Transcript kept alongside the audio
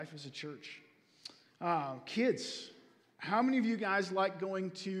life as a church. Kids, how many of you guys like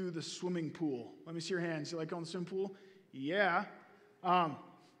going to the swimming pool? Let me see your hands. You like going to the swimming pool? Yeah.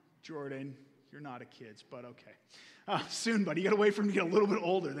 Jordan, you're not a kid, but okay. Soon, buddy. You got to wait for him to get a little bit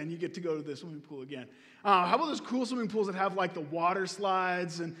older, then you get to go to the swimming pool again. How about those cool swimming pools that have like the water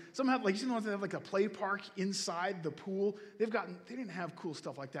slides, and some have like, you see the ones that have like a play park inside the pool? They didn't have cool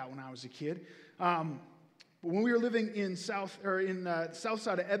stuff like that when I was a kid. But when we were living in south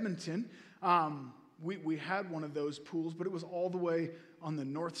side of Edmonton, we had one of those pools, but it was all the way on the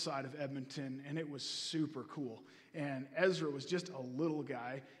north side of Edmonton, and it was super cool. And Ezra was just a little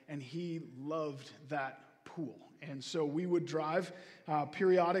guy, and he loved that pool. And so we would drive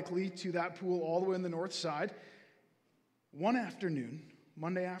periodically to that pool all the way on the north side. One afternoon,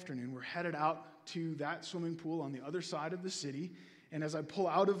 Monday afternoon, we're headed out to that swimming pool on the other side of the city. And as I pull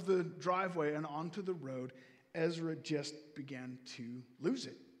out of the driveway and onto the road, Ezra just began to lose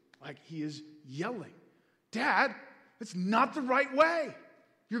it. Like he is yelling, "Dad, it's not the right way.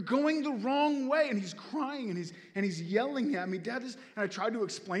 You're going the wrong way." And he's crying and he's yelling at me, "Dad, and I tried to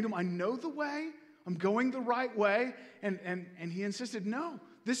explain to him, I know the way. I'm going the right way. And he insisted, "No,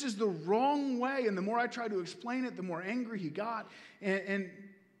 this is the wrong way." And the more I tried to explain it, the more angry he got. And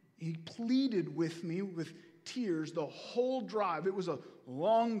he pleaded with me with tears the whole drive. It was a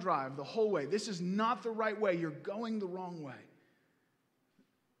long drive the whole way. "This is not the right way. You're going the wrong way."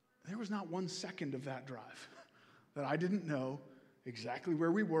 There was not 1 second of that drive that I didn't know exactly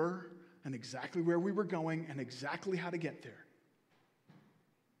where we were and exactly where we were going and exactly how to get there.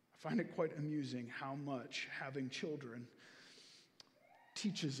 I find it quite amusing how much having children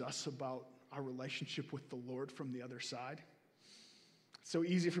teaches us about our relationship with the Lord from the other side. It's so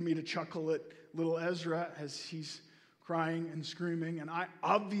easy for me to chuckle at little Ezra as he's crying and screaming, and I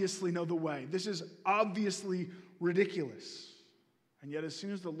obviously know the way. This is obviously ridiculous. And yet as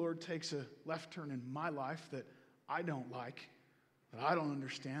soon as the Lord takes a left turn in my life that I don't like, that I don't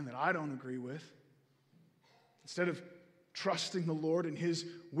understand, that I don't agree with, instead of trusting the Lord and His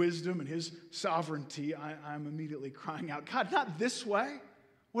wisdom and His sovereignty, I'm immediately crying out, "God, not this way.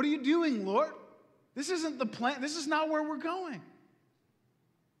 What are you doing, Lord? This isn't the plan. This is not where we're going."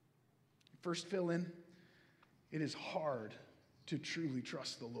 First fill in, it is hard to truly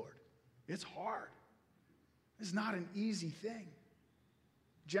trust the Lord. It's hard. It's not an easy thing.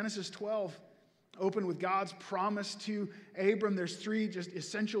 Genesis 12 opened with God's promise to Abram. There's 3 just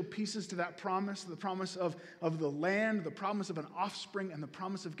essential pieces to that promise. The promise of the land, the promise of an offspring, and the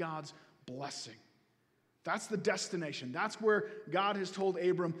promise of God's blessing. That's the destination. That's where God has told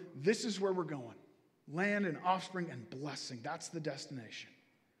Abram, this is where we're going. Land and offspring and blessing. That's the destination.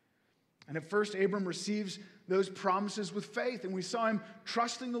 And at first, Abram receives those promises with faith. And we saw him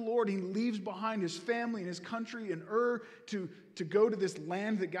trusting the Lord. He leaves behind his family and his country in Ur to go to this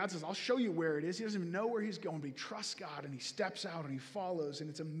land that God says, "I'll show you where it is." He doesn't even know where he's going, but he trusts God and he steps out and he follows,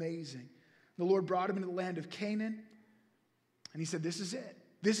 and it's amazing. The Lord brought him into the land of Canaan, and he said, "This is it.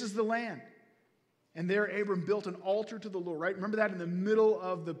 This is the land." And there Abram built an altar to the Lord, right? Remember that in the middle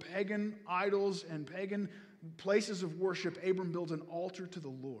of the pagan idols and pagan places of worship, Abram built an altar to the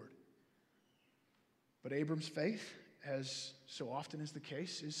Lord. But Abram's faith, as so often is the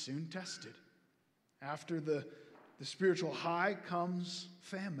case, is soon tested. After the spiritual high comes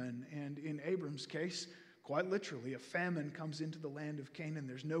famine. And in Abram's case, quite literally, a famine comes into the land of Canaan.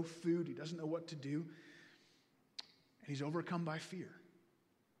 There's no food. He doesn't know what to do. And he's overcome by fear.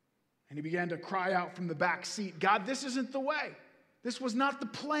 And he began to cry out from the back seat, "God, this isn't the way. This was not the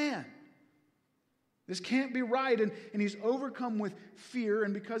plan. This can't be right." And he's overcome with fear,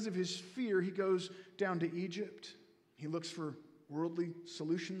 and because of his fear, he goes down to Egypt. He looks for worldly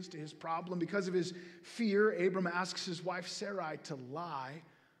solutions to his problem. Because of his fear, Abram asks his wife Sarai to lie,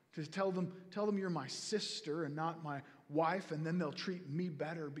 to tell them you're my sister and not my wife, and then they'll treat me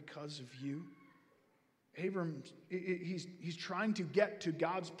better because of you. Abram, he's trying to get to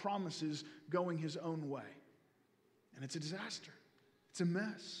God's promises going his own way. And it's a disaster. It's a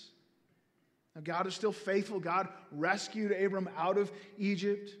mess. Now, God is still faithful. God rescued Abram out of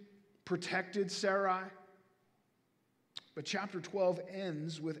Egypt, protected Sarai. But chapter 12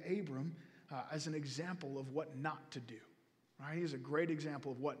 ends with Abram as an example of what not to do. Right? He's a great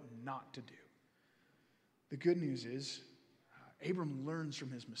example of what not to do. The good news is Abram learns from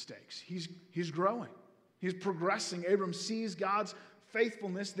his mistakes. He's growing. He's progressing. Abram sees God's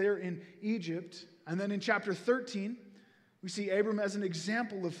faithfulness there in Egypt. And then in chapter 13, we see Abram as an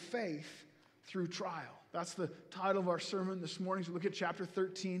example of faith through trial. That's the title of our sermon this morning. So look at chapter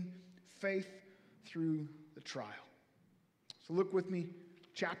 13, Faith Through the Trial. So look with me,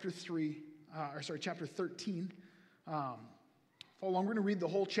 chapter 13, Follow along. We're going to read the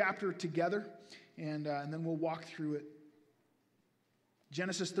whole chapter together, and then we'll walk through it.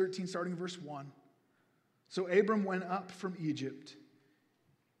 Genesis 13, starting verse 1. So Abram went up from Egypt,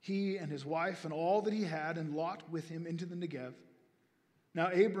 he and his wife and all that he had, and Lot with him into the Negev. Now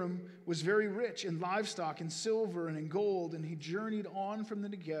Abram was very rich in livestock, in silver, and in gold, and he journeyed on from the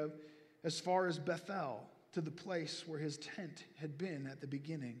Negev as far as Bethel, to the place where his tent had been at the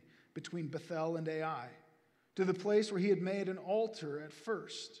beginning, between Bethel and Ai, to the place where he had made an altar at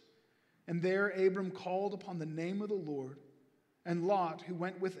first. And there Abram called upon the name of the Lord. And Lot, who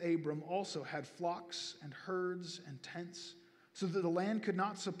went with Abram, also had flocks and herds and tents, so that the land could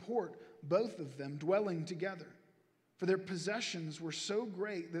not support both of them dwelling together. For their possessions were so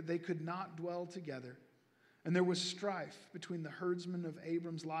great that they could not dwell together. And there was strife between the herdsmen of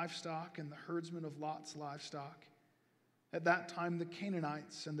Abram's livestock and the herdsmen of Lot's livestock. At that time the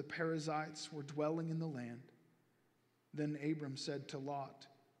Canaanites and the Perizzites were dwelling in the land. Then Abram said to Lot,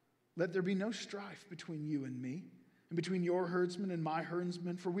 "Let there be no strife between you and me, and between your herdsmen and my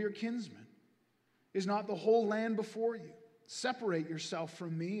herdsmen, for we are kinsmen. Is not the whole land before you? Separate yourself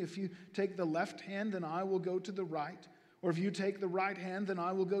from me. If you take the left hand, then I will go to the right. Or if you take the right hand, then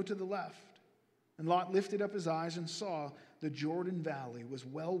I will go to the left." And Lot lifted up his eyes and saw the Jordan Valley was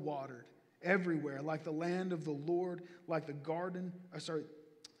well watered everywhere, like the land of the Lord, like the garden of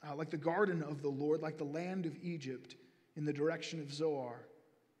the Lord, like the land of Egypt in the direction of Zoar.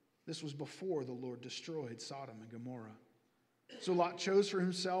 This was before the Lord destroyed Sodom and Gomorrah. So Lot chose for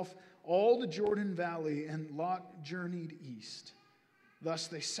himself all the Jordan Valley, and Lot journeyed east. Thus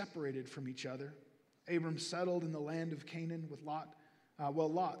they separated from each other. Abram settled in the land of Canaan with Lot,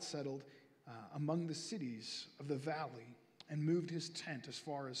 Lot settled among the cities of the valley and moved his tent as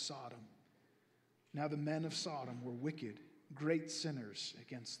far as Sodom. Now the men of Sodom were wicked, great sinners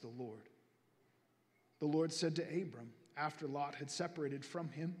against the Lord. The Lord said to Abram, after Lot had separated from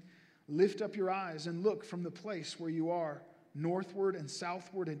him, "Lift up your eyes and look from the place where you are, northward and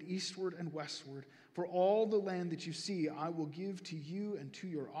southward and eastward and westward. For all the land that you see I will give to you and to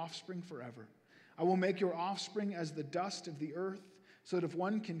your offspring forever. I will make your offspring as the dust of the earth, so that if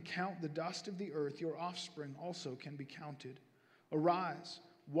one can count the dust of the earth, your offspring also can be counted. Arise,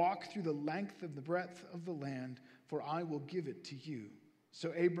 walk through the length of the breadth of the land, for I will give it to you."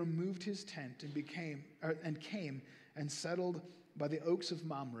 So Abram moved his tent and came and settled by the oaks of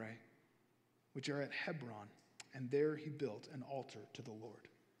Mamre, which are at Hebron, and there he built an altar to the Lord.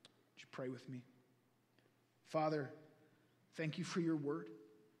 Would you pray with me? Father, thank you for your word.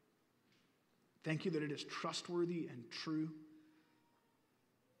 Thank you that it is trustworthy and true.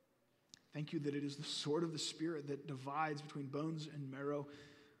 Thank you that it is the sword of the Spirit that divides between bones and marrow,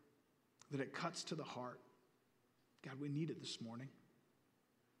 that it cuts to the heart. God, we need it this morning.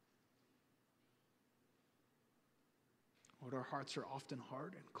 Lord, our hearts are often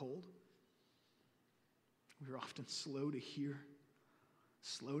hard and cold. We are often slow to hear,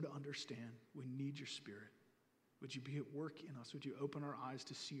 slow to understand. We need your Spirit. Would you be at work in us? Would you open our eyes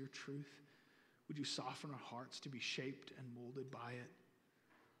to see your truth? Would you soften our hearts to be shaped and molded by it?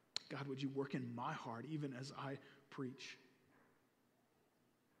 God, would you work in my heart even as I preach?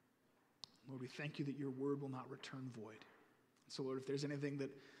 Lord, we thank you that your word will not return void. So, Lord, if there's anything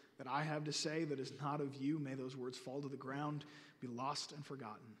that I have to say that is not of you, may those words fall to the ground, be lost and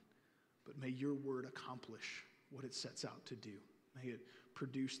forgotten. But may your word accomplish what it sets out to do. May it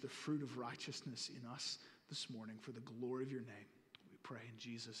produce the fruit of righteousness in us this morning for the glory of your name. We pray in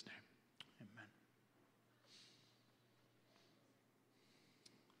Jesus' name. Amen.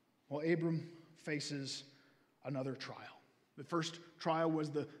 Well, Abram faces another trial. The first trial was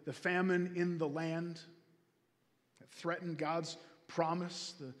the famine in the land. It threatened God's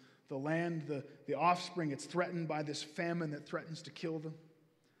promise, the land, the offspring. It's threatened by this famine that threatens to kill them.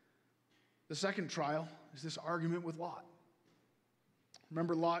 The second trial is this argument with Lot.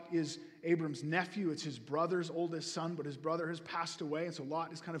 Remember, Lot is Abram's nephew. It's his brother's oldest son, but his brother has passed away, and so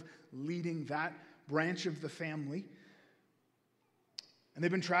Lot is kind of leading that branch of the family. And they've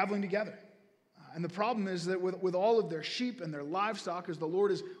been traveling together. And the problem is that with all of their sheep and their livestock, as the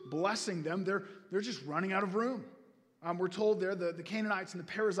Lord is blessing them, they're just running out of room. We're told there the Canaanites and the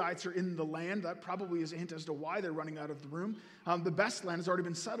Perizzites are in the land. That probably is a hint as to why they're running out of the room. The best land has already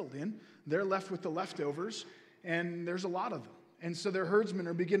been settled in. They're left with the leftovers, and there's a lot of them. And so their herdsmen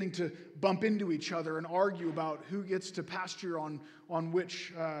are beginning to bump into each other and argue about who gets to pasture on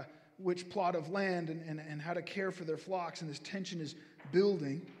which plot of land and how to care for their flocks. And this tension is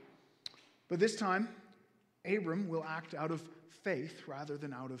building. But this time, Abram will act out of faith rather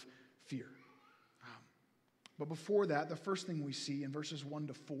than out of fear. But before that, the first thing we see in verses 1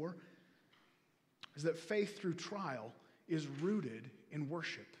 to 4 is that faith through trial is rooted in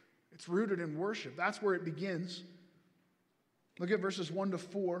worship. It's rooted in worship. That's where it begins. Look at verses 1 to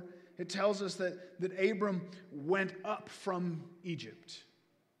 4. It tells us that Abram went up from Egypt.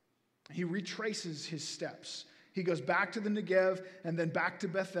 He retraces his steps. He goes back to the Negev and then back to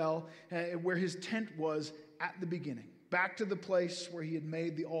Bethel, where his tent was at the beginning. Back to the place where he had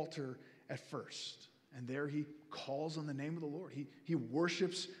made the altar at first. And there he calls on the name of the Lord. He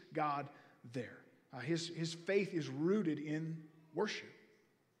worships God there. His faith is rooted in worship.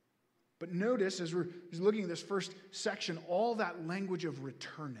 But notice, as we're looking at this first section, all that language of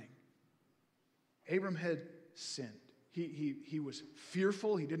returning. Abram had sinned. He was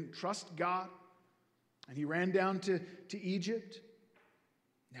fearful. He didn't trust God. And he ran down to Egypt.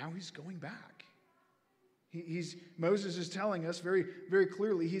 Now he's going back. Moses is telling us very, very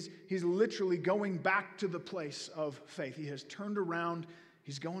clearly, he's literally going back to the place of faith. He has turned around.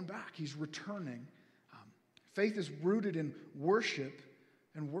 He's going back. He's returning. Faith is rooted in worship,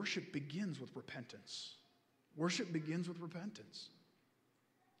 and worship begins with repentance. Worship begins with repentance.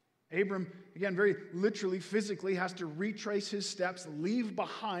 Abram, again, very literally, physically, has to retrace his steps, leave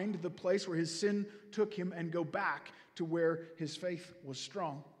behind the place where his sin took him, and go back to where his faith was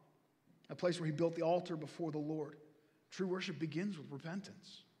strong, a place where he built the altar before the Lord. True worship begins with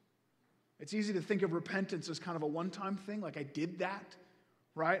repentance. It's easy to think of repentance as kind of a one-time thing, like I did that,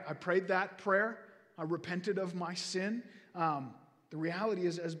 right? I prayed that prayer. I repented of my sin. The reality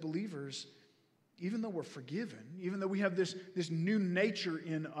is, as believers, even though we're forgiven, even though we have this new nature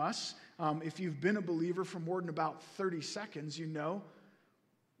in us, if you've been a believer for more than about 30 seconds, you know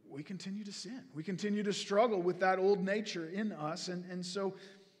we continue to sin. We continue to struggle with that old nature in us, and so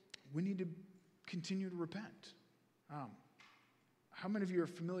we need to continue to repent. How many of you are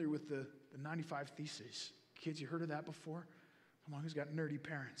familiar with the 95 Theses? Kids, you heard of that before? Come on, who's got nerdy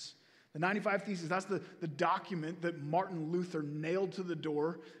parents? The 95 Theses, that's the document that Martin Luther nailed to the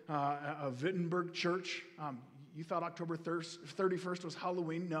door of Wittenberg Church. You thought October 31st was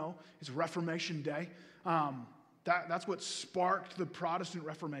Halloween. No, it's Reformation Day. That's what sparked the Protestant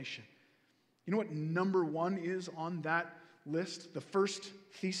Reformation. You know what number 1 is on that list? The first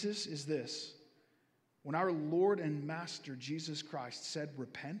thesis is this. When our Lord and Master Jesus Christ said,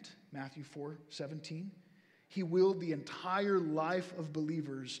 repent, Matthew 4:17, he willed the entire life of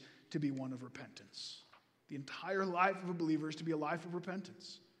believers to be one of repentance. The entire life of a believer is to be a life of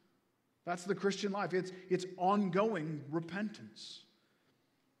repentance. That's the Christian life. It's ongoing repentance.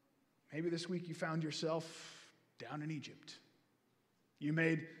 Maybe this week you found yourself down in Egypt. You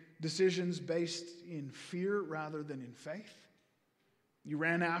made decisions based in fear rather than in faith. You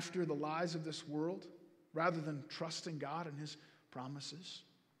ran after the lies of this world rather than trusting God and his promises.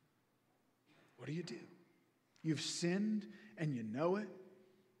 What do? You've sinned and you know it,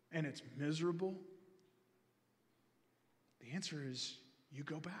 and it's miserable. The answer is you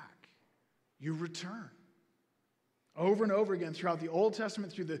go back. You return. Over and over again throughout the Old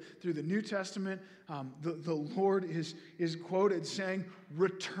Testament, through the New Testament, the Lord is quoted saying,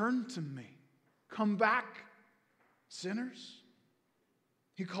 return to me. Come back, sinners.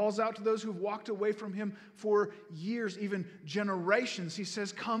 He calls out to those who've walked away from him for years, even generations. He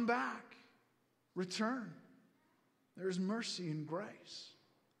says, come back. Return. There is mercy and grace.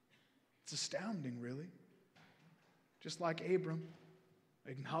 It's astounding, really. Just like Abram,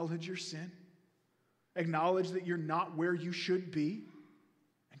 acknowledge your sin. Acknowledge that you're not where you should be,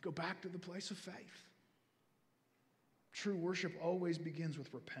 and go back to the place of faith. True worship always begins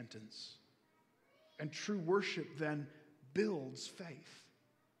with repentance. And true worship then builds faith.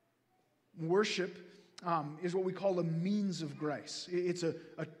 Worship is what we call a means of grace. It's a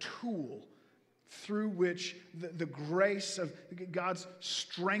tool through which the grace of God's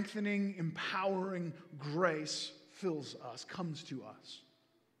strengthening, empowering grace fills us, comes to us.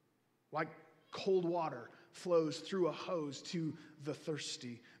 Like cold water flows through a hose to the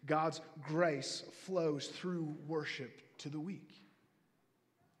thirsty, God's grace flows through worship to the weak.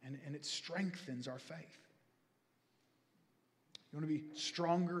 And it strengthens our faith. You want to be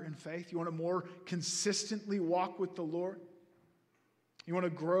stronger in faith? You want to more consistently walk with the Lord? You want to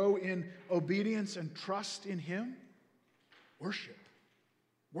grow in obedience and trust in him? Worship.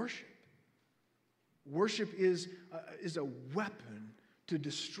 Worship. Worship is a weapon to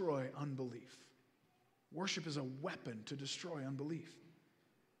destroy unbelief. Worship is a weapon to destroy unbelief.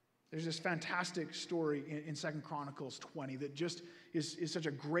 There's this fantastic story in 2 Chronicles 20 that just is such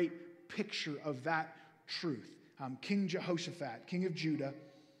a great picture of that truth. King Jehoshaphat, king of Judah,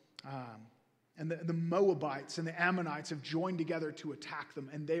 and the Moabites and the Ammonites have joined together to attack them,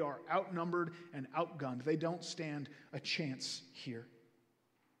 and they are outnumbered and outgunned. They don't stand a chance here.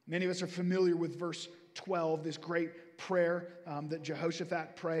 Many of us are familiar with verse 12, this great prayer that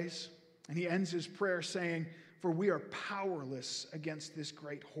Jehoshaphat prays. And he ends his prayer saying, "For we are powerless against this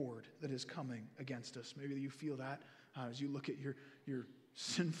great horde that is coming against us." Maybe you feel that as you look at your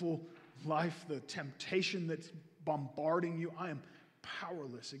sinful life, the temptation that's bombarding you. I am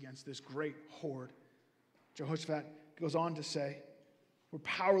powerless against this great horde. Jehoshaphat goes on to say, we're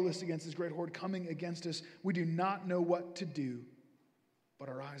powerless against this great horde coming against us. We do not know what to do, but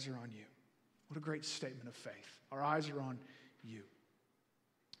our eyes are on you. What a great statement of faith. Our eyes are on you.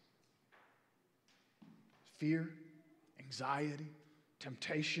 Fear, anxiety,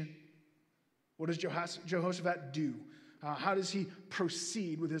 temptation. What does Jehoshaphat do? How does he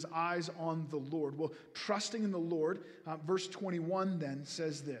proceed with his eyes on the Lord? Well, trusting in the Lord, verse 21 then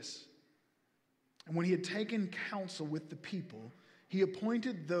says this. And when he had taken counsel with the people, he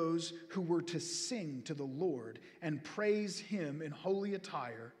appointed those who were to sing to the Lord and praise him in holy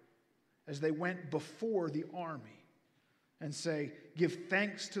attire as they went before the army and say, "Give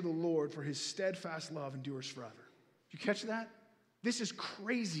thanks to the Lord, for his steadfast love endures forever." Did you catch that? This is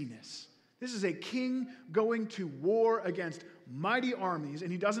craziness. This is a king going to war against mighty armies,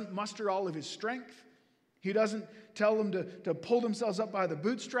 and he doesn't muster all of his strength. He doesn't tell them to pull themselves up by the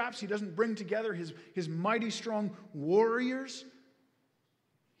bootstraps. He doesn't bring together his mighty strong warriors.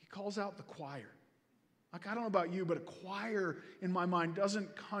 He calls out the choir. Like, I don't know about you, but a choir in my mind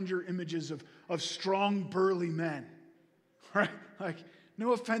doesn't conjure images of strong, burly men. Right? Like,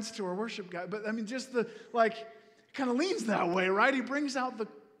 no offense to our worship guy, but I mean, just kind of leans that way, right? He brings out the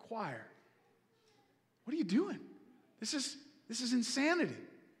choir. What are you doing? This is insanity.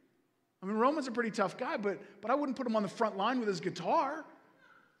 I mean, Roman's a pretty tough guy, but I wouldn't put him on the front line with his guitar.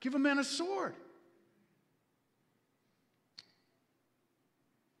 Give a man a sword.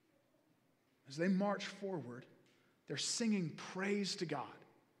 As they march forward, they're singing praise to God.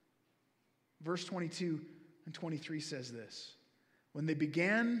 Verse 22 and 23 says this. When they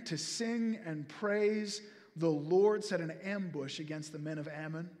began to sing and praise, the Lord set an ambush against the men of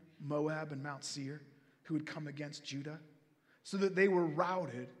Ammon, Moab, and Mount Seir, who had come against Judah, so that they were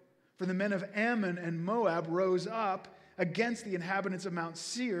routed. For the men of Ammon and Moab rose up against the inhabitants of Mount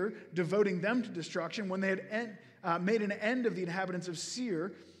Seir, devoting them to destruction. When they had made an end of the inhabitants of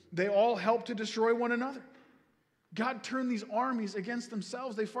Seir, they all helped to destroy one another. God turned these armies against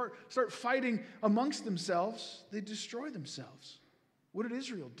themselves. They start fighting amongst themselves. They destroy themselves. What did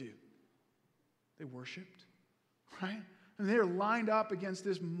Israel do? They worshiped, right? And they're lined up against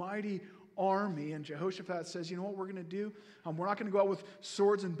this mighty army, and Jehoshaphat says, you know what we're going to do? We're not going to go out with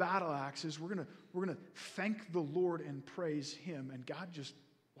swords and battle axes. We're going to thank the Lord and praise him, and God just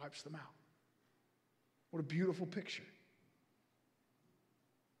wipes them out. What a beautiful picture.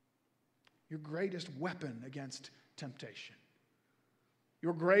 Your greatest weapon against temptation,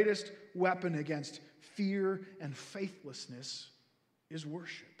 your greatest weapon against fear and faithlessness is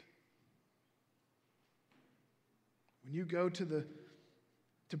worship. When you go to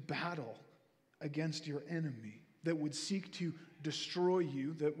battle against your enemy that would seek to destroy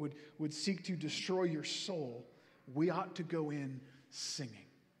you, that would seek to destroy your soul, we ought to go in singing.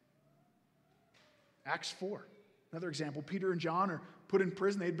 Acts 4, another example. Peter and John are put in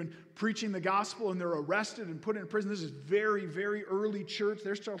prison. They'd been preaching the gospel, and they're arrested and put in prison. This is very, very early church.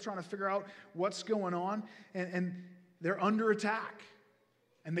 They're still trying to figure out what's going on, and they're under attack.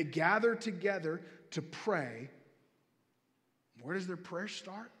 And they gather together to pray. Where does their prayer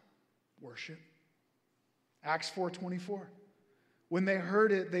start? Worship. Acts 4:24. When they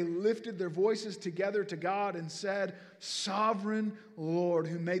heard it, they lifted their voices together to God and said, "Sovereign Lord,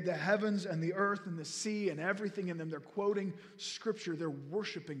 who made the heavens and the earth and the sea and everything in them." They're quoting Scripture. They're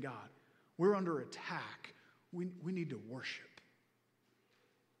worshiping God. We're under attack. We need to worship.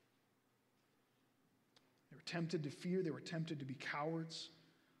 They were tempted to fear. They were tempted to be cowards.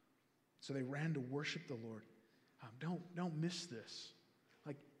 So they ran to worship the Lord. Don't miss this.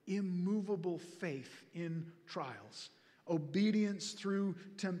 Like, immovable faith in trials, obedience through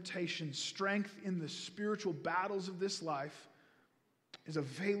temptation, strength in the spiritual battles of this life is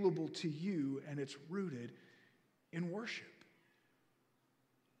available to you, and it's rooted in worship.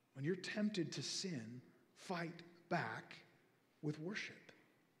 When you're tempted to sin, fight back with worship.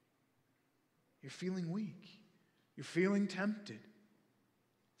 You're feeling weak. You're feeling tempted.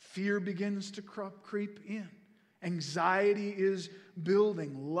 Fear begins to creep in. Anxiety is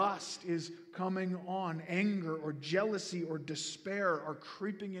building. Lust is coming on. Anger or jealousy or despair are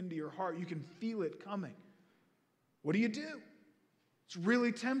creeping into your heart. You can feel it coming. What do? It's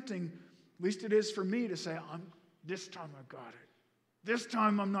really tempting, at least it is for me, to say, this time I got it. This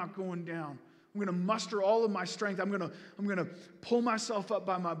time I'm not going down. I'm going to muster all of my strength. I'm going to pull myself up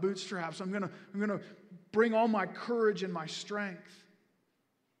by my bootstraps. I'm going to bring all my courage and my strength.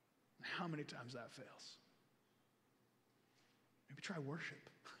 And how many times that fails? Maybe try worship.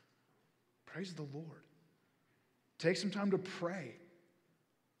 Praise the Lord. Take some time to pray.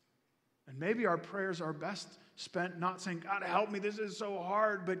 And maybe our prayers are best spent not saying, God, help me, this is so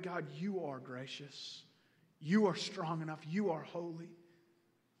hard, but God, you are gracious. You are strong enough. You are holy.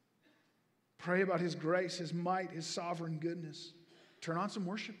 Pray about His grace, His might, His sovereign goodness. Turn on some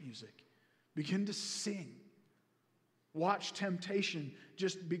worship music. Begin to sing. Watch temptation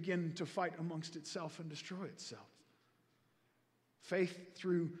just begin to fight amongst itself and destroy itself. Faith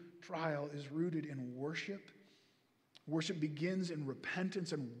through trial is rooted in worship. Worship begins in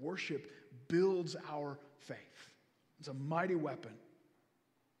repentance, and worship builds our faith. It's a mighty weapon.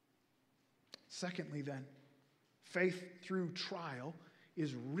 Secondly, then, faith through trial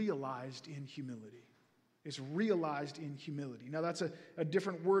is realized in humility. It's realized in humility. Now, that's a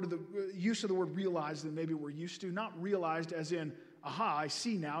different word, the use of the word realized than maybe we're used to. Not realized as in, aha, I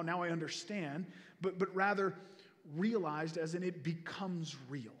see now I understand, but rather realized as in it becomes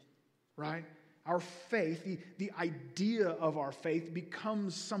real, right? Our faith, the idea of our faith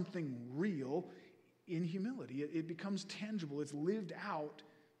becomes something real in humility. It becomes tangible. It's lived out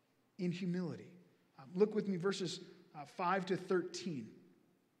in humility. Look with me, verses 5 to 13.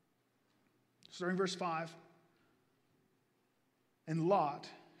 Starting verse 5. And Lot,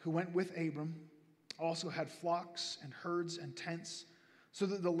 who went with Abram, also had flocks and herds and tents, so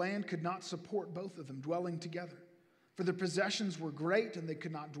that the land could not support both of them dwelling together. For their possessions were great, and they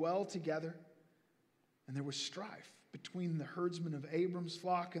could not dwell together. And there was strife between the herdsmen of Abram's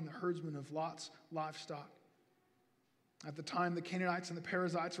flock and the herdsmen of Lot's livestock. At the time, the Canaanites and the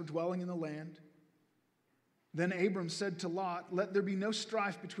Perizzites were dwelling in the land. Then Abram said to Lot, let there be no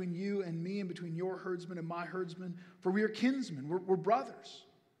strife between you and me and between your herdsmen and my herdsmen, for we are kinsmen, we're brothers.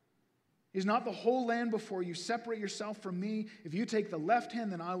 Is not the whole land before you? Separate yourself from me. If you take the left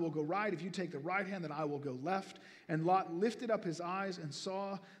hand, then I will go right. If you take the right hand, then I will go left. And Lot lifted up his eyes and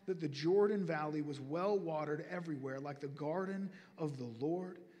saw that the Jordan Valley was well watered everywhere, like the garden of the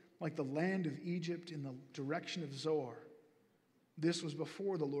Lord, like the land of Egypt in the direction of Zoar. This was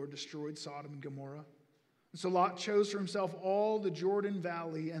before the Lord destroyed Sodom and Gomorrah. And so Lot chose for himself all the Jordan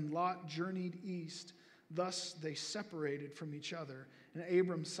Valley, and Lot journeyed east. Thus they separated from each other. And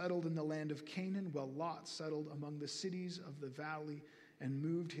Abram settled in the land of Canaan, while Lot settled among the cities of the valley and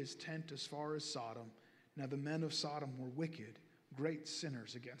moved his tent as far as Sodom. Now the men of Sodom were wicked, great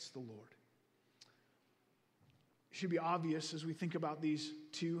sinners against the Lord. It should be obvious as we think about these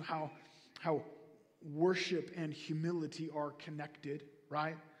two how worship and humility are connected,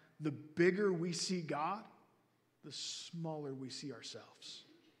 right? The bigger we see God, the smaller we see ourselves.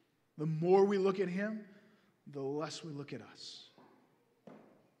 The more we look at Him, the less we look at us.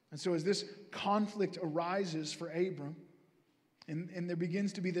 And so as this conflict arises for Abram, and there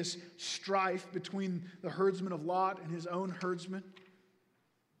begins to be this strife between the herdsman of Lot and his own herdsmen,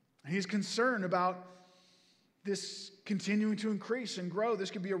 and he's concerned about this continuing to increase and grow. This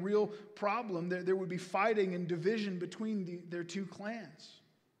could be a real problem. There would be fighting and division between their two clans.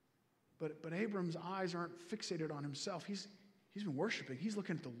 But Abram's eyes aren't fixated on himself. He's been worshiping. He's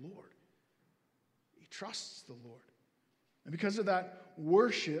looking at the Lord. He trusts the Lord. And because of that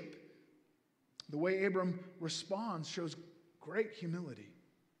worship, the way Abram responds shows great humility.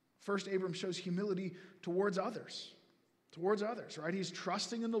 First, Abram shows humility towards others, right? He's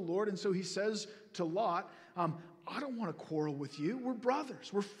trusting in the Lord, and so he says to Lot, I don't want to quarrel with you. We're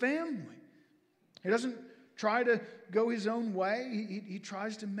brothers. We're family. He doesn't try to go his own way. He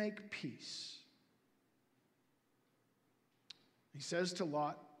tries to make peace. He says to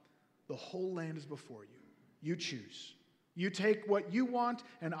Lot, the whole land is before you. You choose. You take what you want,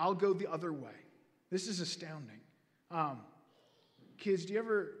 and I'll go the other way. This is astounding. Kids, do you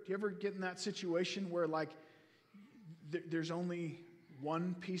ever get in that situation where there's only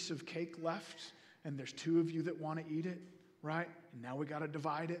one piece of cake left, and there's two of you that want to eat it, right? And now we got to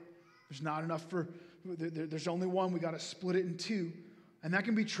divide it. There's not enough there's only one. We got to split it in two, and that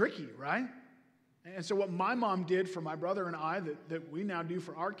can be tricky, right? And so what my mom did for my brother and I that we now do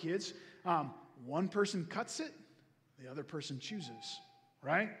for our kids, one person cuts it, the other person chooses,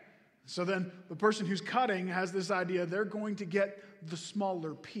 right? So then the person who's cutting has this idea they're going to get the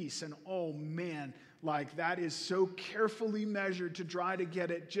smaller piece. And oh man, that is so carefully measured to try to get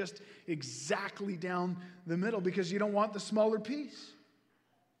it just exactly down the middle because you don't want the smaller piece.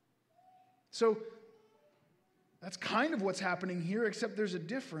 So that's kind of what's happening here, except there's a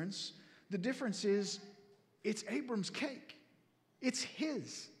difference. The difference is it's Abram's cake. It's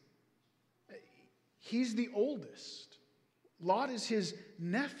his. He's the oldest. Lot is his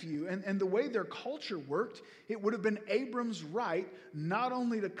nephew, and the way their culture worked, it would have been Abram's right not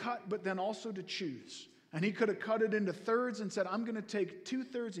only to cut, but then also to choose. And he could have cut it into thirds and said, I'm going to take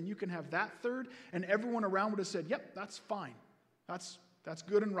 2/3 and you can have that third. And everyone around would have said, yep, that's fine. That's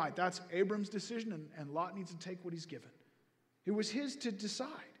good and right. That's Abram's decision, and Lot needs to take what he's given. It was his to decide.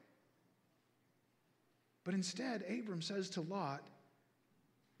 But instead, Abram says to Lot,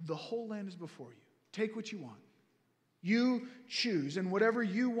 the whole land is before you. Take what you want. You choose, and whatever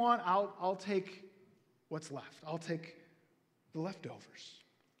you want, I'll take what's left. I'll take the leftovers.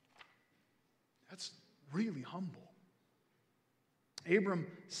 That's really humble. Abram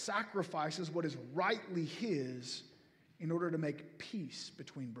sacrifices what is rightly his in order to make peace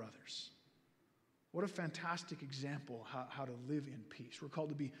between brothers. What a fantastic example how to live in peace. We're called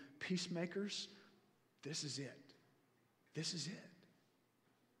to be peacemakers. This is it. This is it.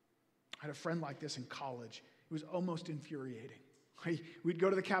 I had a friend like this in college. It was almost infuriating. We'd go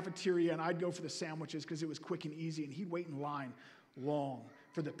to the cafeteria and I'd go for the sandwiches because it was quick and easy, and he'd wait in line long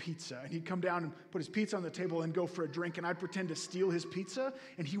for the pizza. And he'd come down and put his pizza on the table and go for a drink, and I'd pretend to steal his pizza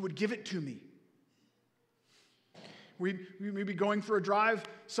and he would give it to me. We'd be going for a drive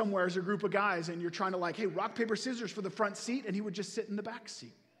somewhere as a group of guys, and you're trying to hey, rock, paper, scissors for the front seat, and he would just sit in the back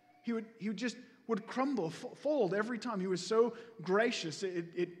seat. He would crumble, fold every time. He was so gracious.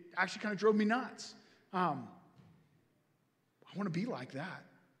 It actually kind of drove me nuts. I want to be like that.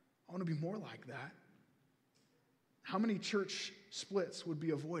 I want to be more like that. How many church splits would be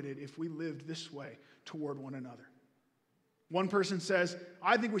avoided if we lived this way toward one another? One person says,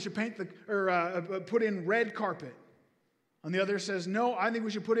 I think we should put in red carpet. And the other says, no, I think we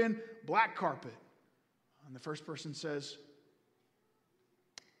should put in black carpet. And the first person says,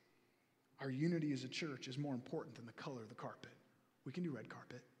 our unity as a church is more important than the color of the carpet. We can do red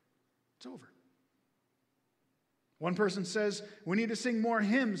carpet. It's over. One person says, we need to sing more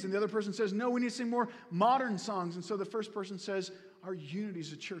hymns. And the other person says, no, we need to sing more modern songs. And so the first person says, our unity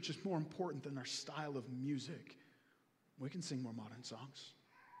as a church is more important than our style of music. We can sing more modern songs.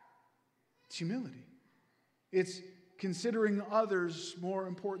 It's humility. It's considering others more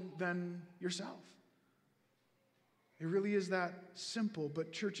important than yourself. It really is that simple,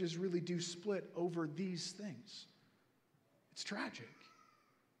 but churches really do split over these things. It's tragic.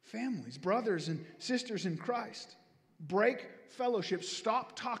 Families, brothers and sisters in Christ, break fellowship,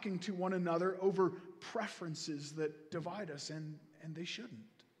 stop talking to one another over preferences that divide us, and they shouldn't.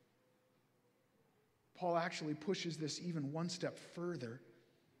 Paul actually pushes this even one step further.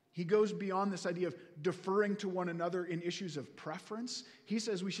 He goes beyond this idea of deferring to one another in issues of preference. He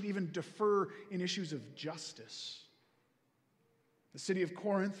says we should even defer in issues of justice. The city of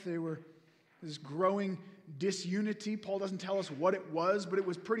Corinth, they were this growing disunity. Paul doesn't tell us what it was, but it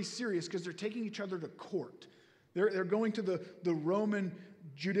was pretty serious because they're taking each other to court. They're going to the Roman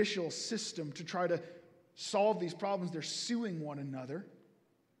judicial system to try to solve these problems. They're suing one another.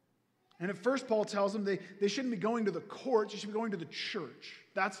 And at first, Paul tells them they shouldn't be going to the courts, they should be going to the church.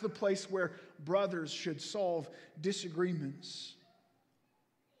 That's the place where brothers should solve disagreements.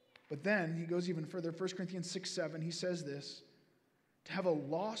 But then he goes even further. 1 Corinthians 6:7, he says this, to have a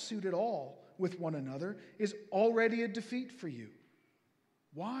lawsuit at all with one another is already a defeat for you.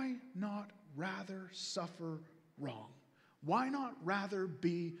 Why not rather suffer wrong? Why not rather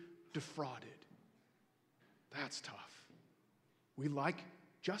be defrauded? That's tough. We like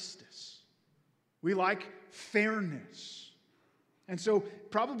justice. We like fairness. And so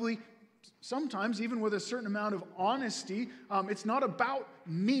probably sometimes, even with a certain amount of honesty, it's not about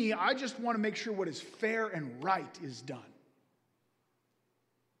me. I just want to make sure what is fair and right is done.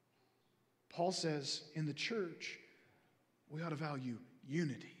 Paul says in the church, we ought to value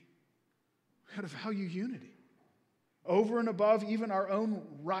unity. We ought to value unity. Over and above even our own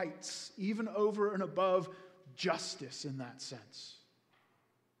rights, even over and above justice in that sense.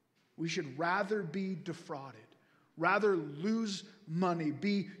 We should rather be defrauded, rather lose money,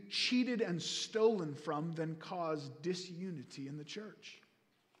 be cheated and stolen from than cause disunity in the church.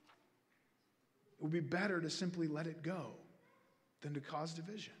 It would be better to simply let it go than to cause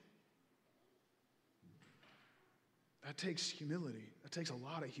division. That takes humility. That takes a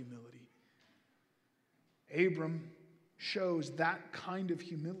lot of humility. Abram shows that kind of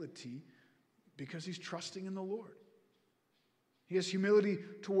humility because he's trusting in the Lord. He has humility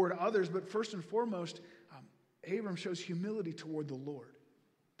toward others, but first and foremost, Abram shows humility toward the Lord.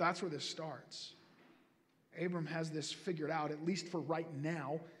 That's where this starts. Abram has this figured out, at least for right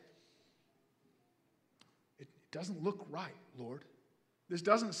now. It doesn't look right, Lord. This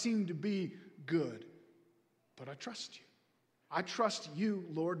doesn't seem to be good, but I trust you. I trust you,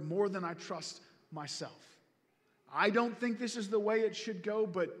 Lord, more than I trust myself. I don't think this is the way it should go,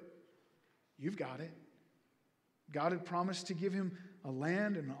 but you've got it. God had promised to give him a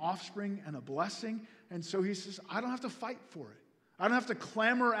land and an offspring and a blessing. And so he says, I don't have to fight for it. I don't have to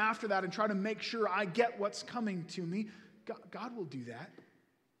clamor after that and try to make sure I get what's coming to me. God will do that.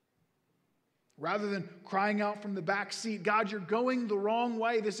 Rather than crying out from the back seat, God, you're going the wrong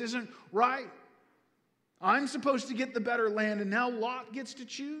way. This isn't right. I'm supposed to get the better land, and now Lot gets to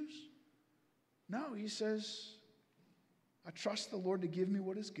choose. No, he says, I trust the Lord to give me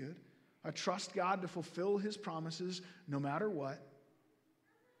what is good. I trust God to fulfill his promises no matter what.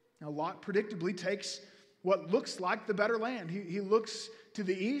 Now, Lot predictably takes what looks like the better land. He looks to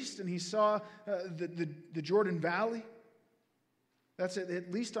the east, and he saw the Jordan Valley. That's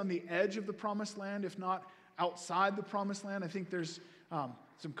at least on the edge of the promised land, if not outside the promised land. I think there's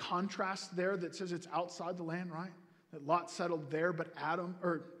some contrast there that says it's outside the land, right? That Lot settled there, but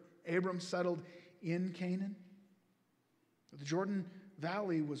Abram settled in Canaan. The Jordan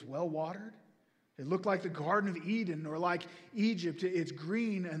Valley was well watered. It looked like the Garden of Eden or like Egypt. It's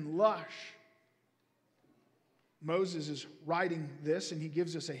green and lush. Moses is writing this, and he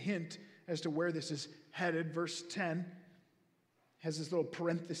gives us a hint as to where this is headed. Verse 10 has this little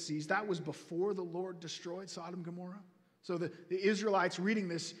parentheses. That was before the Lord destroyed Sodom and Gomorrah. So the Israelites reading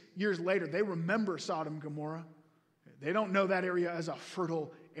this years later, they remember Sodom and Gomorrah. They don't know that area as a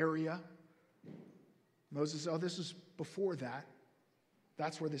fertile area. Moses says, this is before that.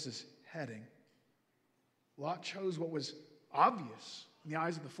 That's where this is heading. Lot chose what was obvious in the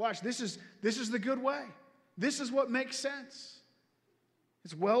eyes of the flesh. This is the good way. This is what makes sense.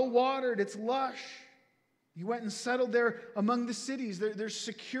 It's well watered. It's lush. He went and settled there among the cities. There's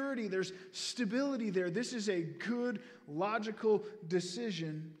security. There's stability there. This is a good, logical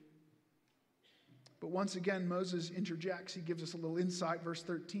decision. But once again, Moses interjects. He gives us a little insight. Verse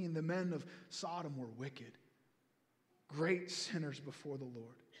 13, the men of Sodom were wicked, great sinners before the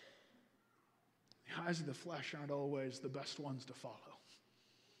Lord. The eyes of the flesh aren't always the best ones to follow.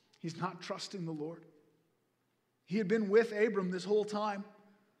 He's not trusting the Lord. He had been with Abram this whole time.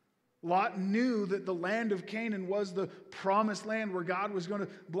 Lot knew that the land of Canaan was the promised land where God was going to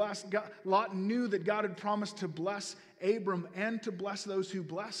bless. Lot knew that God had promised to bless Abram and to bless those who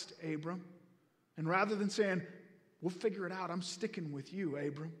blessed Abram. And rather than saying, we'll figure it out, I'm sticking with you,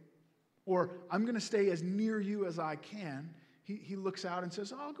 Abram, or I'm going to stay as near you as I can, he looks out and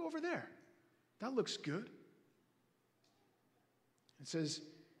says, I'll go over there. That looks good. It says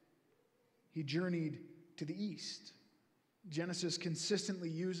he journeyed to the east. Genesis consistently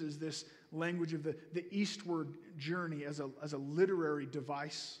uses this language of the eastward journey as a literary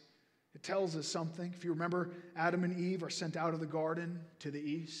device. It tells us something. If you remember, Adam and Eve are sent out of the garden to the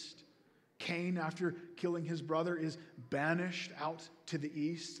east. Cain, after killing his brother, is banished out to the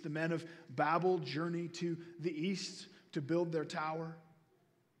east. The men of Babel journey to the east to build their tower.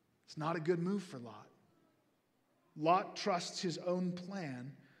 It's not a good move for Lot. Lot trusts his own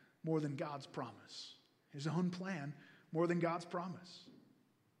plan more than God's promise. His own plan more than God's promise.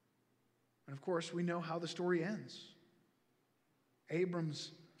 And of course, we know how the story ends.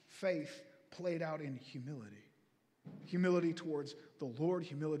 Abram's faith played out in humility. Humility towards the Lord,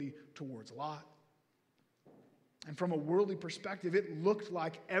 humility towards Lot. And from a worldly perspective, it looked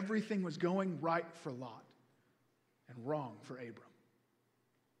like everything was going right for Lot and wrong for Abram.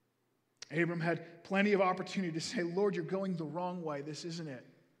 Abram had plenty of opportunity to say, Lord, you're going the wrong way. This isn't it.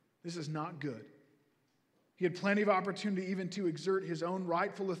 This is not good. He had plenty of opportunity even to exert his own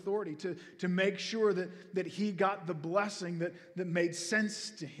rightful authority, to make sure that he got the blessing that made sense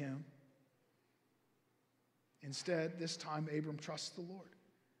to him. Instead, this time, Abram trusts the Lord.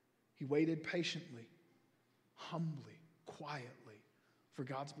 He waited patiently, humbly, quietly for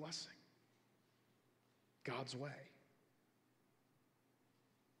God's blessing, God's way.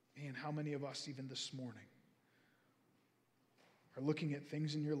 And how many of us, even this morning, are looking at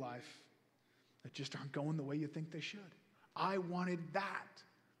things in your life that just aren't going the way you think they should? I wanted that.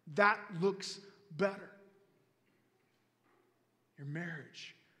 That looks better. Your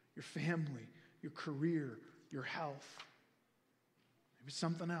marriage, your family, your career, your health. Maybe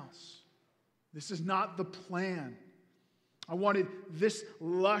something else. This is not the plan. I wanted this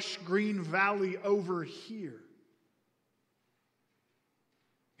lush green valley over here.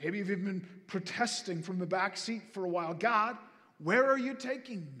 Maybe you've been protesting from the back seat for a while. God, where are you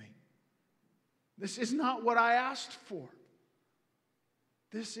taking me? This is not what I asked for.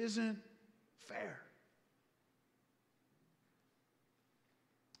 This isn't fair.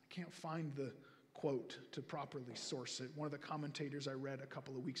 I can't find the quote to properly source it. One of the commentators I read a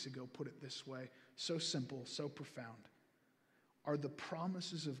couple of weeks ago put it this way, so simple, so profound. Are the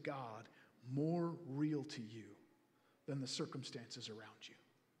promises of God more real to you than the circumstances around you.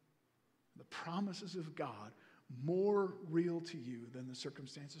 The promises of God more real to you than the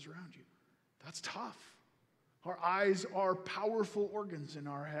circumstances around you. That's tough. Our eyes are powerful organs in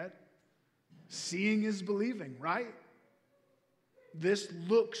our head. Seeing is believing, right? This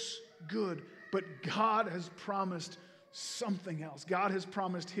looks good, but God has promised something else. God has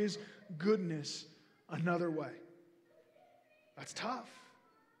promised His goodness another way. That's tough.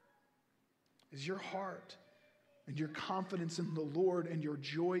 Is your heart and your confidence in the Lord and your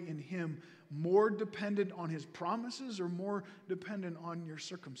joy in Him more dependent on His promises or more dependent on your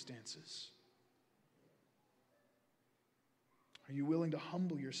circumstances? Are you willing to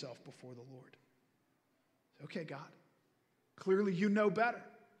humble yourself before the Lord? Okay, God, clearly you know better.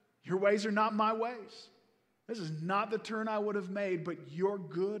 Your ways are not my ways. This is not the turn I would have made, but you're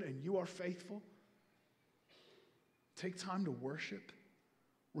good and you are faithful. Take time to worship.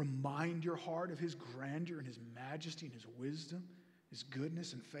 Remind your heart of His grandeur and His majesty and His wisdom, His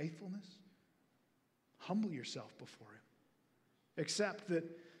goodness and faithfulness. Humble yourself before Him. Accept that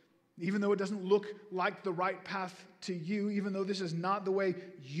even though it doesn't look like the right path to you, even though this is not the way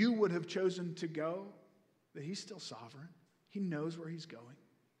you would have chosen to go, that He's still sovereign. He knows where He's going.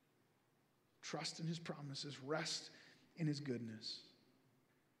 Trust in His promises. Rest in His goodness.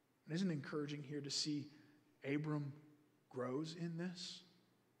 And isn't it encouraging here to see Abram grows in this,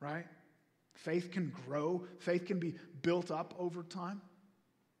 right? Faith can grow. Faith can be built up over time.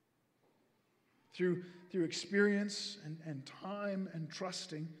 Through experience and time and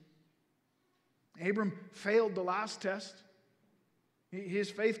trusting. Abram failed the last test.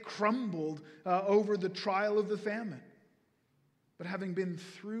 His faith crumbled over the trial of the famine. But having been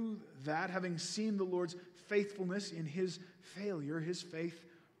through that, having seen the Lord's faithfulness in his failure, his faith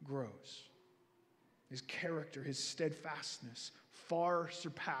grows. His character, his steadfastness far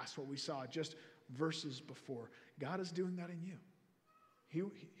surpass what we saw just verses before. God is doing that in you.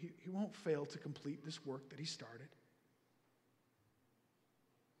 He won't fail to complete this work that He started.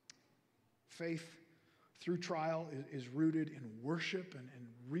 Faith through trial is rooted in worship and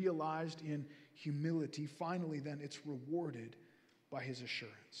realized in humility. Finally, then, it's rewarded by His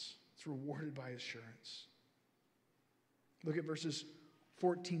assurance. It's rewarded by assurance. Look at verses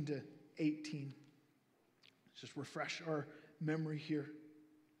 14 to 18. Let's just refresh our memory here.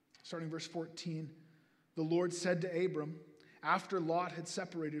 Starting verse 14. The Lord said to Abram, after Lot had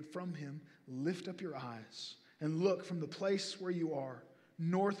separated from him, lift up your eyes and look from the place where you are,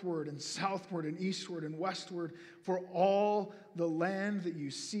 northward and southward and eastward and westward, for all the land that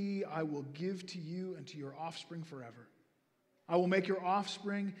you see I will give to you and to your offspring forever. I will make your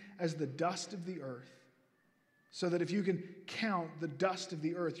offspring as the dust of the earth, so that if you can count the dust of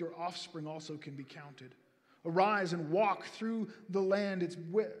the earth, your offspring also can be counted. Arise and walk through the land,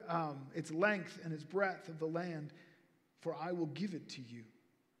 its length and its breadth of the land, for I will give it to you.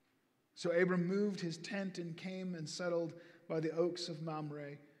 So Abram moved his tent and came and settled by the oaks of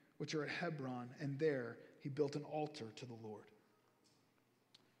Mamre, which are at Hebron, and there he built an altar to the Lord.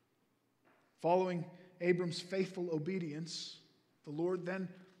 Following Abram's faithful obedience, the Lord then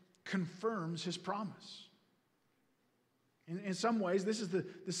confirms His promise. In some ways, this is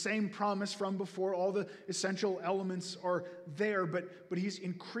the same promise from before. All the essential elements are there, but He's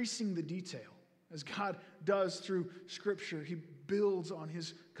increasing the detail. As God does through Scripture, He builds on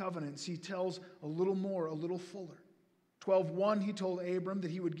His covenants. He tells a little more, a little fuller. 12:1, He told Abram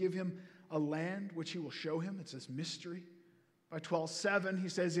that He would give him a land which He will show him. It's this mystery. By 12:7, He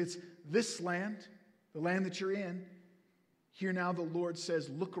says it's this land, the land that you're in. Here now the Lord says,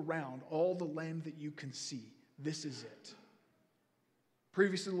 look around, all the land that you can see. This is it.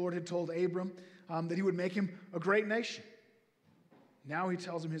 Previously, the Lord had told Abram that He would make him a great nation. Now He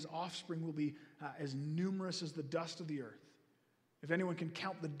tells him his offspring will be as numerous as the dust of the earth. If anyone can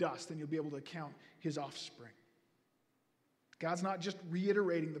count the dust, then you'll be able to count his offspring. God's not just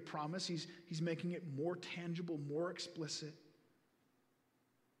reiterating the promise, He's making it more tangible, more explicit.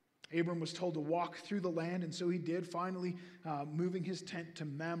 Abram was told to walk through the land, and so he did, finally moving his tent to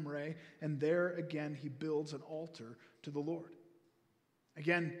Mamre, and there again he builds an altar to the Lord.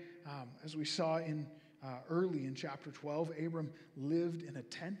 Again, as we saw early in chapter 12, Abram lived in a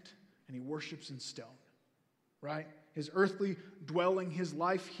tent, and he worships in stone, right? His earthly dwelling, his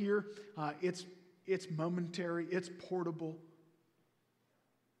life here, it's momentary, it's portable,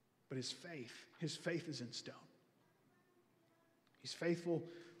 but his faith is in stone. He's faithful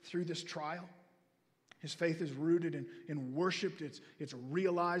through this trial. His faith is rooted in worship. It's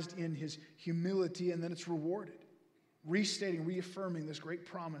realized in his humility, and then it's rewarded. Restating, reaffirming this great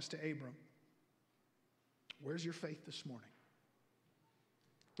promise to Abram. Where's your faith this morning?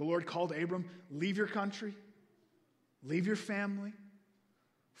 The Lord called Abram, leave your country, Leave your family.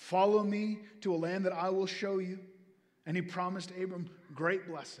 Follow me to a land that I will show you. And he promised Abram great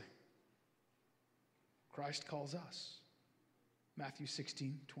blessing. Christ calls us. Matthew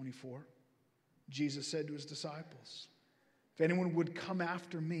 16:24. Jesus said to his disciples, if anyone would come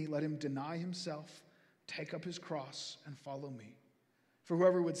after me, let him deny himself, take up his cross, and follow me. For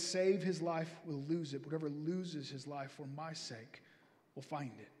whoever would save his life will lose it. Whoever loses his life for my sake will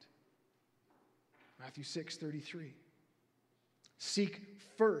find it. Matthew 6:33. Seek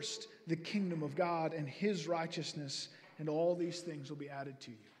first the kingdom of God and his righteousness, and all these things will be added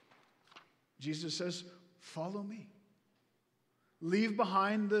to you. Jesus says, follow me. Leave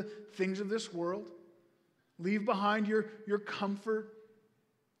behind the things of this world. Leave behind your comfort.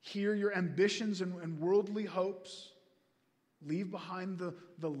 Here, your ambitions and worldly hopes. Leave behind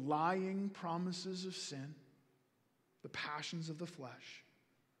the lying promises of sin, the passions of the flesh.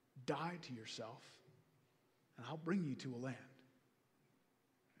 Die to yourself, and I'll bring you to a land.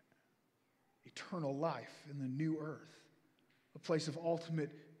 Eternal life in the new earth, a place of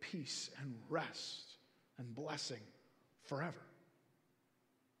ultimate peace and rest and blessing forever.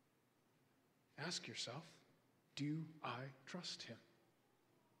 Ask yourself, do I trust him?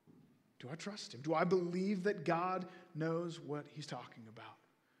 Do I trust him? Do I believe that God knows what he's talking about?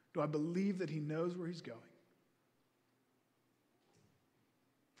 Do I believe that he knows where he's going?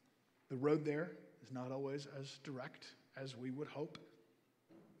 The road there is not always as direct as we would hope.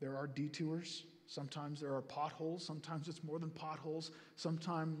 There are detours. Sometimes there are potholes. Sometimes it's more than potholes.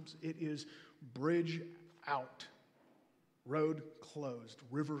 Sometimes it is bridge out, road closed,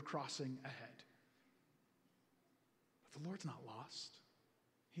 river crossing ahead. But the Lord's not lost.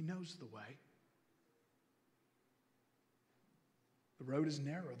 He knows the way. The road is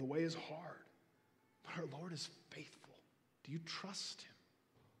narrow. The way is hard. But our Lord is faithful. Do you trust him?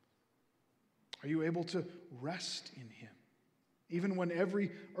 Are you able to rest in him? Even when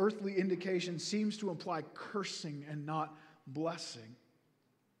every earthly indication seems to imply cursing and not blessing,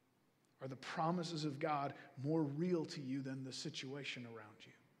 are the promises of God more real to you than the situation around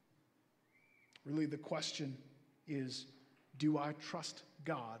you? Really, the question is, do I trust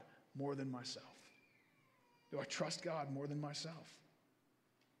God more than myself? Do I trust God more than myself?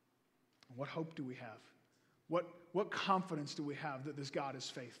 And what hope do we have? What confidence do we have that this God is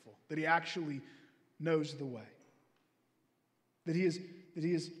faithful, that he actually knows the way? That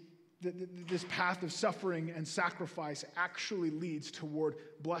this path of suffering and sacrifice actually leads toward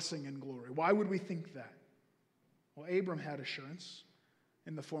blessing and glory. Why would we think that? Well, Abram had assurance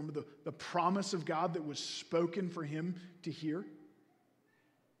in the form of the promise of God that was spoken for him to hear.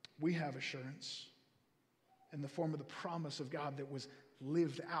 We have assurance in the form of the promise of God that was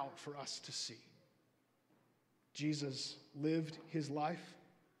lived out for us to see. Jesus lived his life.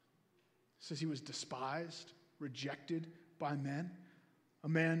 It says he was despised, rejected by men, a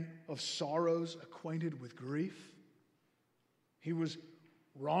man of sorrows, acquainted with grief. He was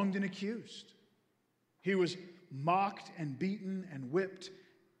wronged and accused. He was mocked and beaten and whipped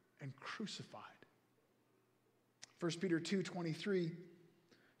and crucified. 1 Peter 2:23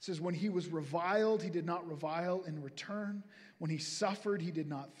 says, when he was reviled, he did not revile in return. When he suffered, he did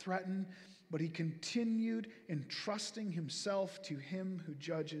not threaten, but he continued entrusting himself to him who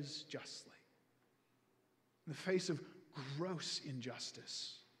judges justly. In the face of gross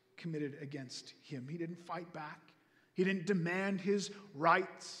injustice committed against him, he didn't fight back. He didn't demand his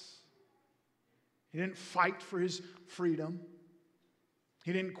rights. He didn't fight for his freedom.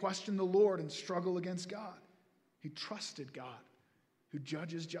 He didn't question the Lord and struggle against God. He trusted God, who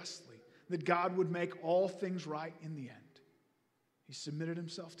judges justly, that God would make all things right in the end. He submitted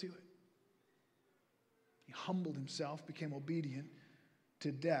himself to it. He humbled himself, became obedient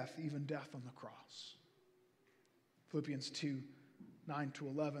to death, even death on the cross. Philippians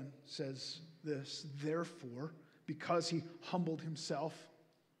 2:9-11 says this, therefore, because he humbled himself,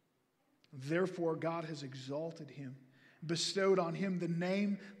 therefore God has exalted him, bestowed on him the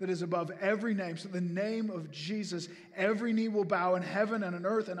name that is above every name. So the name of Jesus, every knee will bow in heaven and on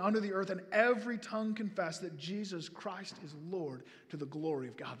earth and under the earth, and every tongue confess that Jesus Christ is Lord, to the glory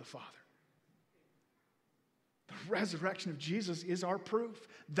of God the Father. The resurrection of Jesus is our proof.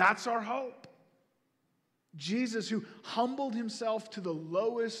 That's our hope. Jesus, who humbled himself to the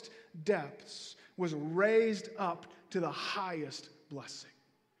lowest depths, was raised up to the highest blessing.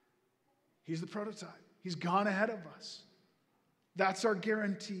 He's the prototype. He's gone ahead of us. That's our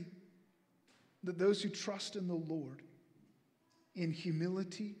guarantee, that those who trust in the Lord in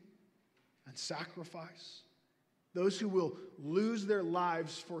humility and sacrifice, those who will lose their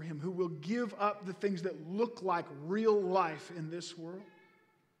lives for him, who will give up the things that look like real life in this world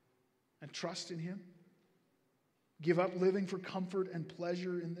and trust in him, give up living for comfort and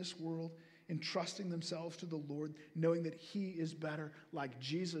pleasure in this world, entrusting themselves to the Lord, knowing that He is better, like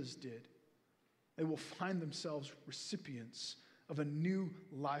Jesus did, they will find themselves recipients of a new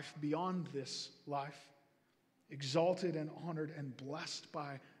life beyond this life, exalted and honored and blessed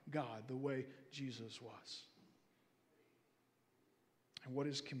by God the way Jesus was. And what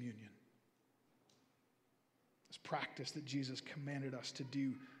is communion? This practice that Jesus commanded us to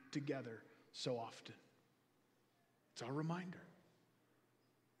do together so often. It's our reminder.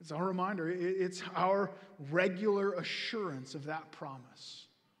 It's our reminder. It's our regular assurance of that promise.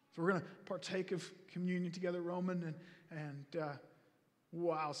 So we're going to partake of communion together, Roman, and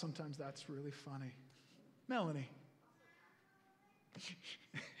wow, sometimes that's really funny. Melanie.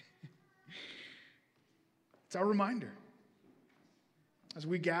 It's our reminder. As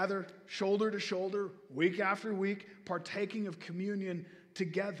we gather shoulder to shoulder, week after week, partaking of communion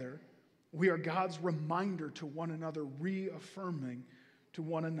together, we are God's reminder to one another, reaffirming to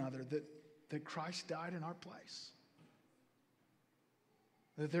one another that Christ died in our place.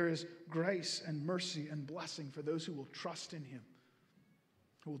 That there is grace and mercy and blessing for those who will trust in Him,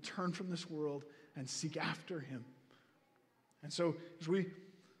 who will turn from this world and seek after Him. And so as we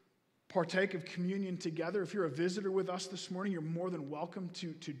partake of communion together, if you're a visitor with us this morning, you're more than welcome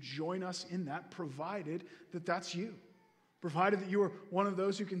to join us in that, provided that that's you. Provided that you are one of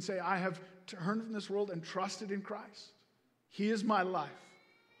those who can say, I have turned from this world and trusted in Christ. He is my life.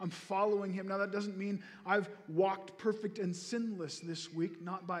 I'm following Him. Now that doesn't mean I've walked perfect and sinless this week,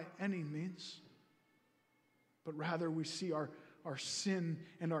 not by any means. But rather we see our sin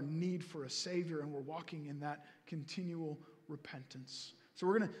and our need for a Savior, and we're walking in that continual repentance. So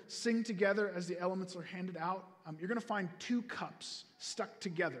we're going to sing together as the elements are handed out. You're going to find 2 cups stuck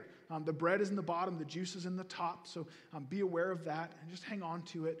together. The bread is in the bottom, the juice is in the top. So be aware of that and just hang on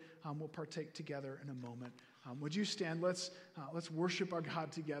to it. We'll partake together in a moment. Would you stand? Let's worship our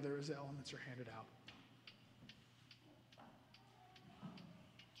God together as the elements are handed out.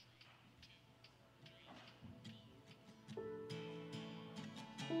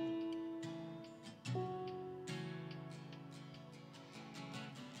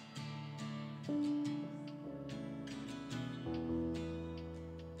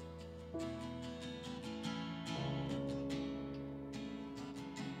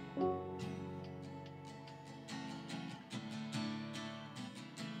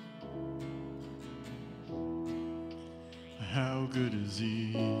 How good is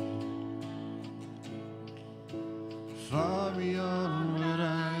He? Far beyond what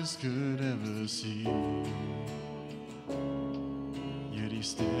eyes could ever see. Yet He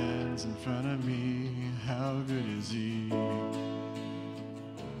stands in front of me. How good is He?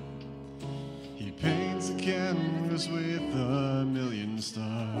 He paints a canvas with a million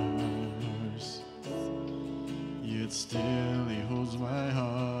stars. Yet still He holds my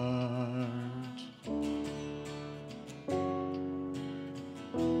heart.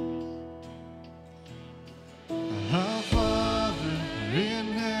 How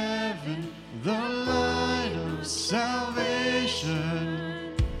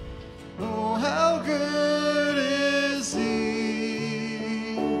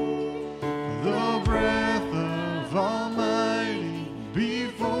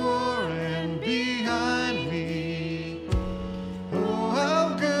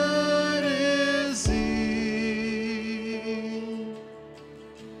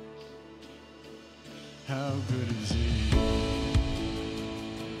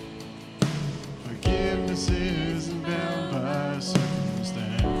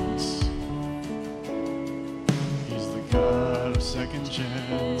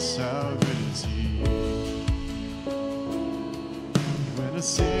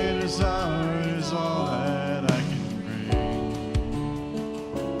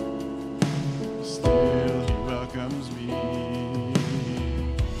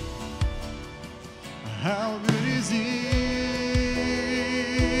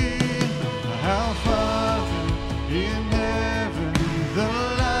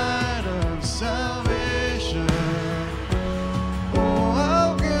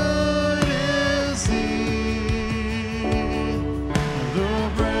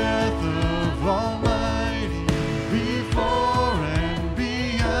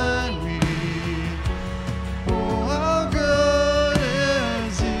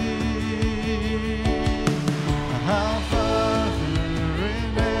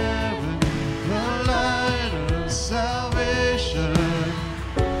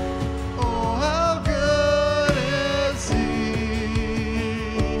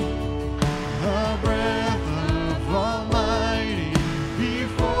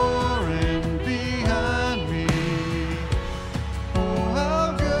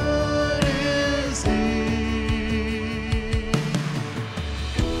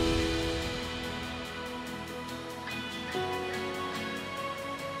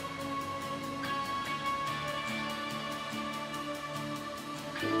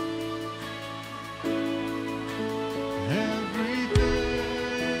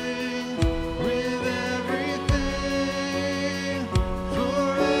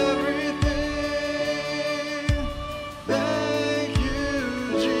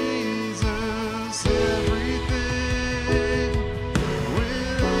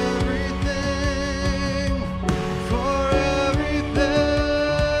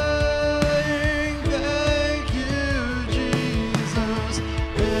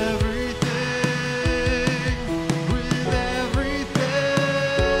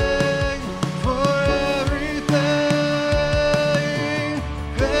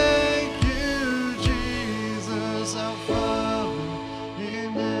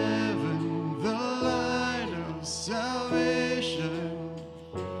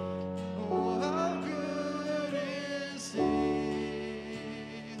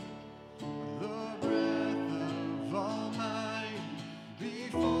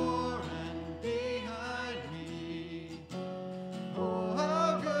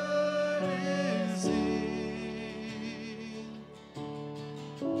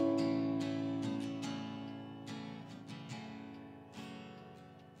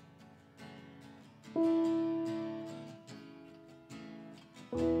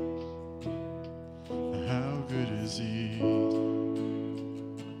How good is he?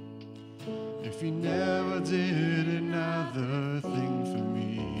 If he never did another thing for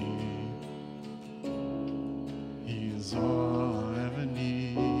me, he is all I ever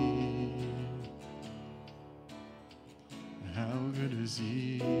need. How good is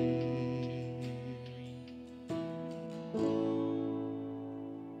he?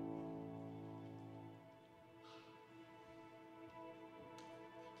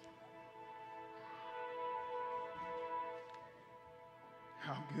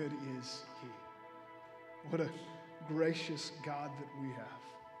 How good is he? What a gracious God that we have,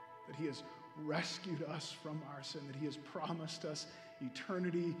 that he has rescued us from our sin, that he has promised us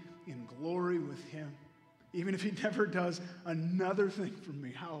eternity in glory with him. Even if he never does another thing for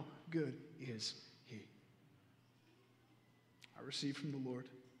me, how good is he? I received from the Lord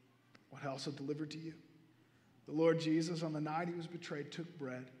what I also delivered to you. The Lord Jesus, on the night he was betrayed, took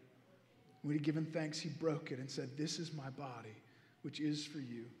bread. When he had given thanks, he broke it and said, "This is my body, which is for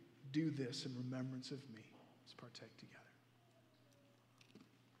you. Do this in remembrance of me." Let's partake together.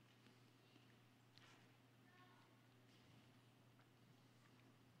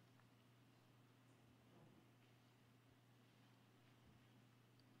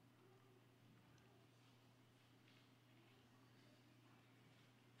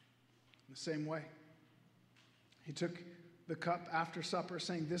 In the same way, he took the cup after supper,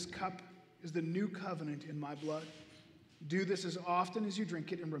 saying, "This cup is the new covenant in my blood. Do this as often as you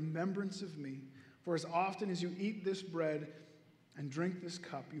drink it in remembrance of me. For as often as you eat this bread and drink this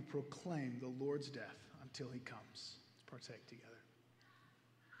cup, you proclaim the Lord's death until he comes." Let's partake together.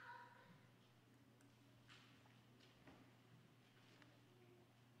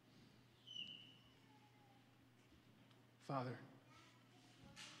 Father,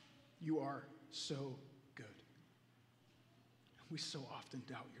 you are so good. We so often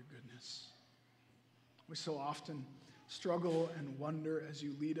doubt your goodness. We so often struggle and wonder as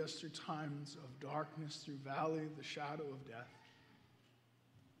you lead us through times of darkness, through valley of the shadow of death.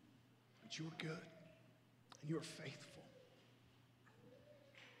 But you are good and you are faithful.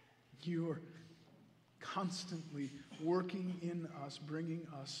 You are constantly working in us, bringing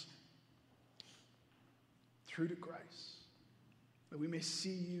us through to Christ, that we may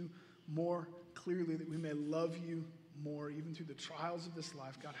see you more clearly, that we may love you more, even through the trials of this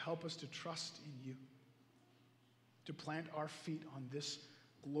life. God, help us to trust in you, to plant our feet on this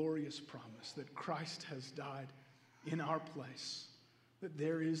glorious promise that Christ has died in our place, that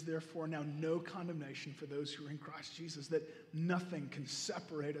there is therefore now no condemnation for those who are in Christ Jesus, that nothing can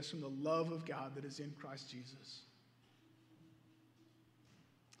separate us from the love of God that is in Christ Jesus.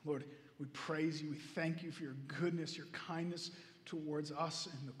 Lord, we praise you. We thank you for your goodness, your kindness towards us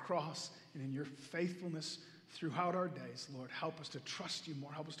in the cross and in your faithfulness throughout our days. Lord, help us to trust you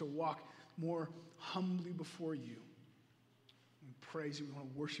more. Help us to walk more humbly before you. We praise you. We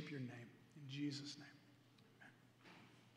want to worship your name. In Jesus' name.